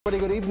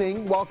Good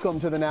evening. Welcome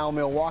to the Now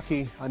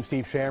Milwaukee. I'm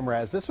Steve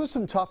Shamraz. This was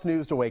some tough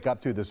news to wake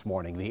up to this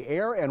morning. The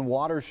Air and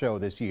Water Show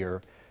this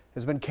year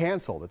has been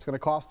canceled. It's going to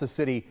cost the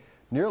city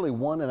nearly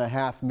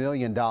 $1.5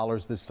 million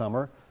this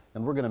summer,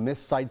 and we're going to miss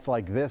sights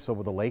like this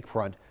over the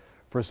lakefront.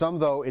 For some,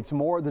 though, it's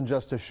more than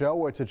just a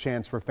show. It's a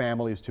chance for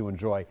families to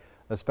enjoy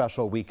a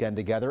special weekend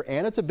together,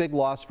 and it's a big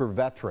loss for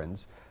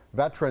veterans.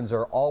 Veterans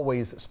are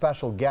always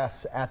special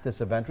guests at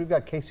this event. We've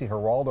got Casey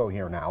Geraldo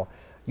here now.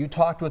 You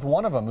talked with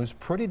one of them who's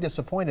pretty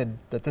disappointed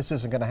that this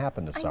isn't going to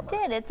happen this summer.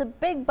 I did. It's a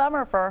big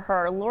bummer for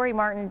her. Lori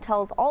Martin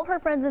tells all her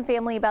friends and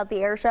family about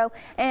the air show,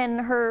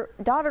 and her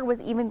daughter was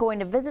even going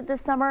to visit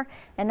this summer,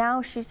 and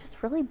now she's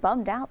just really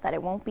bummed out that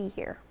it won't be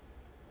here.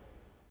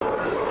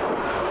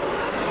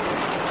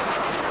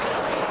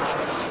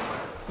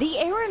 The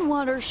Air and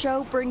Water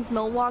Show brings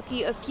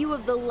Milwaukee a few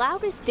of the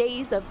loudest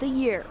days of the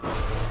year.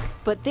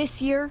 But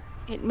this year,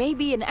 it may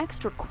be an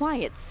extra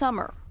quiet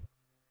summer.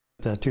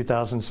 The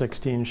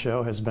 2016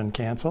 show has been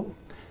canceled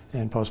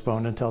and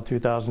postponed until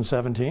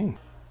 2017.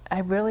 I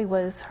really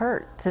was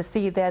hurt to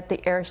see that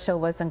the air show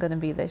wasn't going to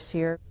be this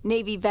year.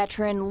 Navy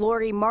veteran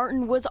Lori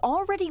Martin was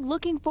already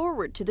looking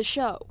forward to the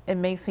show. It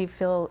makes me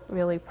feel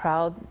really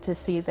proud to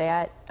see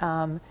that.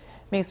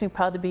 Makes me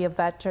proud to be a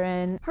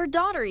veteran. Her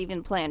daughter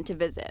even planned to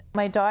visit.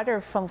 My daughter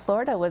from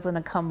Florida was going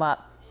to come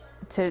up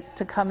to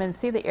come and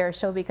see the air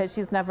show because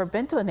she's never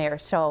been to an air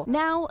show.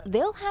 Now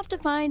they'll have to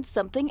find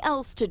something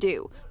else to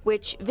do,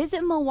 which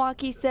Visit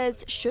Milwaukee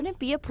says shouldn't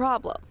be a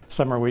problem.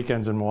 Summer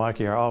weekends in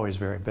Milwaukee are always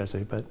very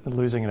busy, but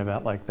losing an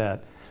event like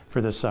that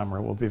for this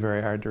summer will be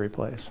very hard to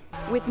replace.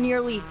 With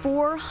nearly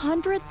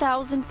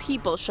 400,000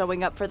 people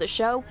showing up for the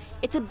show,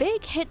 it's a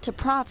big hit to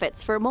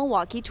profits for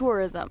Milwaukee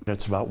tourism.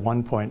 It's about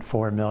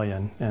 $1.4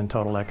 million in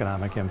total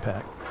economic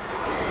impact.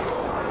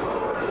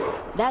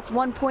 That's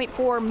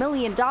 $1.4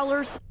 million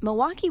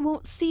Milwaukee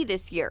won't see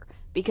this year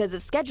because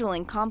of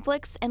scheduling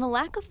conflicts and a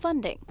lack of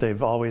funding.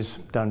 They've always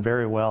done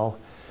very well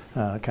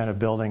kind of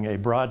building a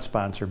broad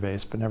sponsor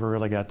base, but never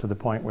really got to the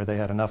point where they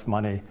had enough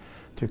money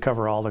to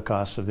cover all the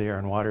costs of the Air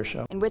and Water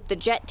Show. And with the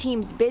jet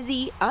teams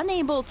busy,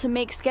 unable to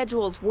make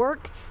schedules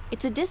work,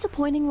 it's a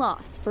disappointing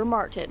loss for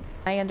Martin.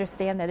 I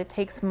understand that it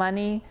takes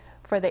money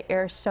for the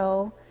air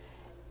show,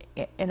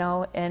 you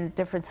know, and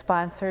different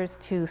sponsors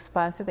to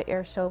sponsor the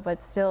air show,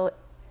 but still,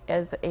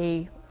 as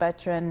a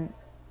veteran,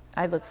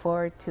 I look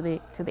forward to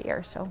the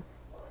air show.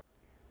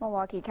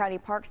 Milwaukee County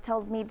Parks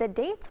tells me the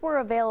dates were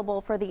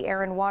available for the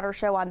Air and Water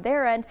Show on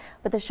their end,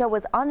 but the show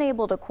was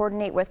unable to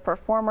coordinate with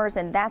performers,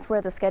 and that's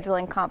where the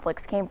scheduling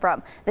conflicts came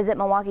from. Visit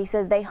Milwaukee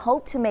says they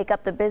hope to make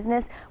up the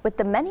business with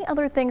the many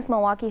other things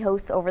Milwaukee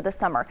hosts over the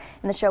summer,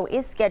 and the show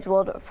is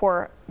scheduled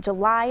for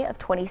July of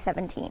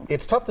 2017.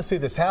 It's tough to see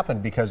this happen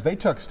because they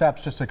took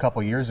steps just a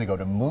couple years ago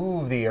to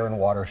move the Air and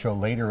Water Show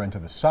later into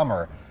the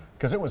summer,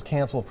 because it was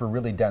canceled for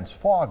really dense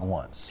fog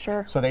once.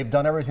 Sure. So they've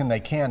done everything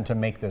they can to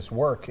make this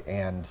work,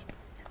 and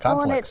conflicts.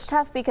 Well, and it's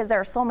tough because there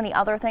are so many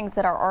other things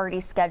that are already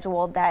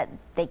scheduled that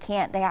they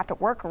have to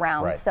work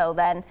around. Right. So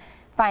then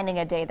finding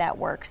a day that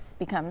works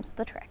becomes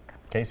the trick.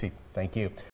 Casey, thank you.